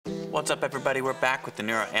What's up everybody, we're back with the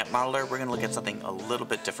Neuro Amp Modeler. We're going to look at something a little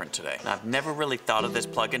bit different today. Now, I've never really thought of this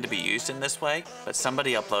plugin to be used in this way, but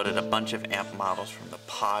somebody uploaded a bunch of amp models from the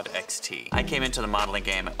Pod XT. I came into the modeling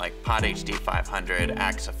game at like Pod HD 500,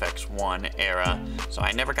 Axe-Fx 1 era, so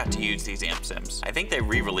I never got to use these amp sims. I think they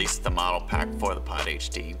re-released the model pack for the Pod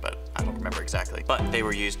HD, but I don't remember exactly. But they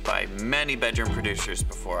were used by many bedroom producers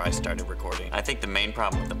before I started recording. I think the main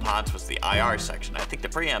problem with the pods was the IR section. I think the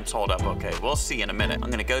preamps hold up okay. We'll see in a minute. I'm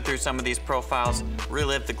going to go through some of these profiles,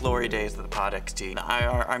 relive the glory days of the Pod XT. The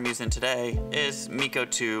IR I'm using today is Miko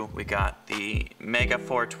 2. We got the Mega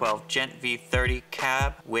 412 Gent V30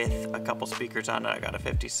 cab with a couple speakers on it. I got a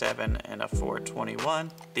 57 and a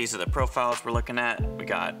 421. These are the profiles we're looking at. We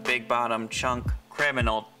got Big Bottom, Chunk,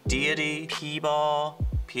 Criminal, Deity, P-Ball,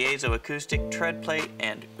 Piezo Acoustic, Tread Plate,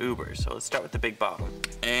 and Uber. So let's start with the Big Bottom.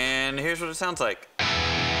 And here's what it sounds like.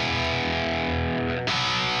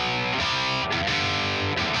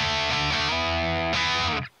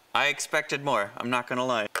 I expected more, I'm not gonna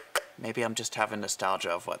lie. Maybe I'm just having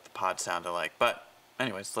nostalgia of what the pod sounded like, but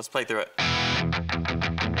anyways, let's play through it.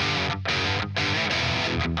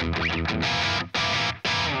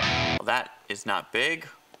 Well, that is not big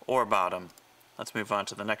or bottom. Let's move on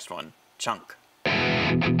to the next one, Chunk.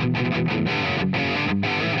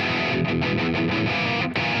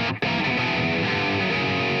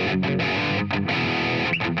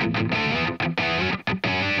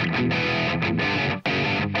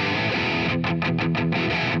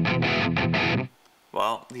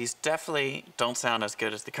 Well, these definitely don't sound as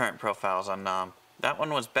good as the current profiles on Nom. That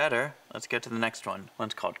one was better. Let's get to the next one.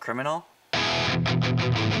 One's called Criminal.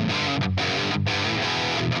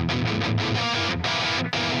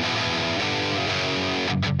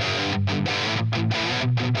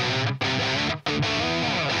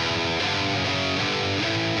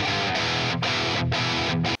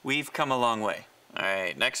 We've come a long way.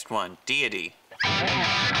 Alright, next one, Deity.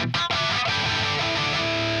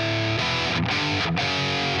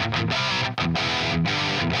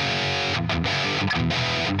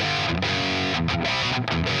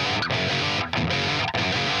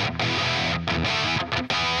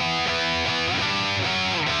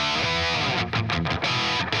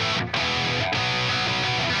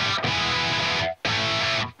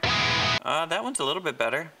 That one's a little bit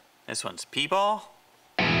better. This one's P-Ball.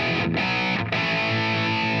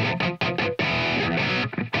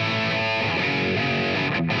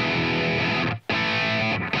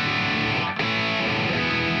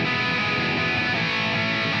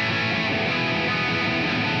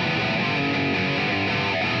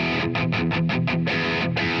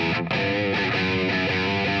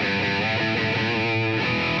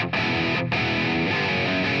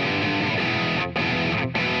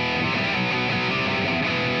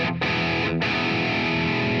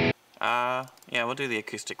 Yeah, we'll do the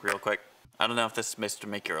acoustic real quick. I don't know if this is supposed to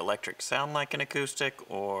make your electric sound like an acoustic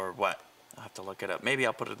or what. I'll have to look it up. Maybe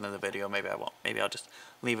I'll put it in the video, maybe I won't. Maybe I'll just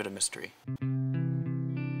leave it a mystery.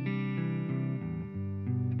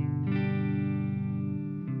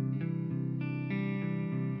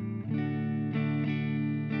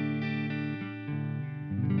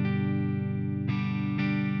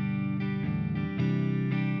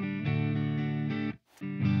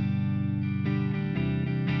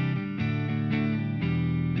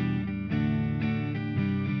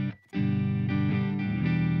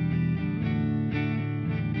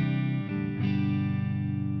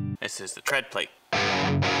 This is the Tread Plate.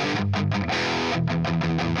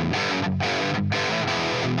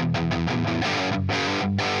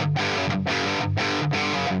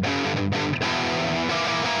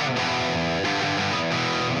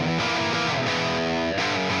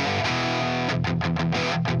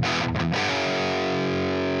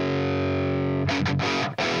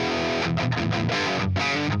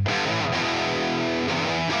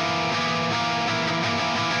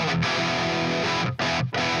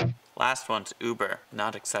 Last one's Uber.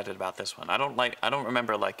 Not excited about this one. I don't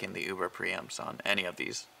remember liking the Uber preamps on any of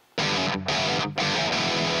these.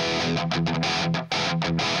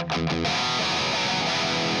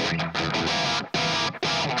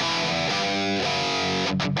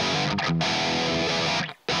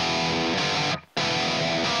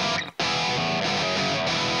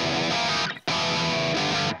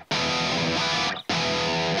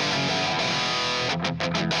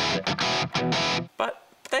 But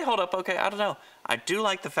they hold up okay. I don't know. I do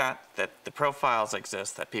like the fact that the profiles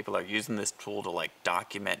exist, that people are using this tool to like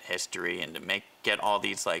document history and to get all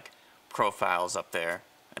these like profiles up there.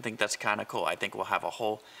 I think that's kind of cool. I think we'll have a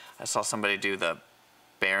whole, I saw somebody do the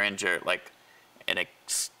Behringer, like an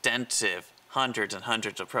extensive hundreds and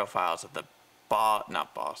hundreds of profiles of the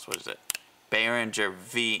not Boss, what is it? Behringer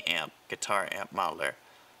V amp, guitar amp modeler.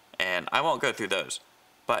 And I won't go through those,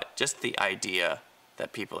 but just the idea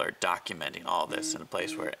that people are documenting all this in a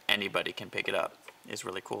place where anybody can pick it up is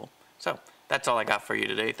really cool. So that's all I got for you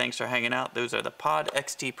today. Thanks for hanging out. Those are the Pod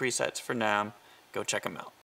XT presets for NAMM. Go check them out.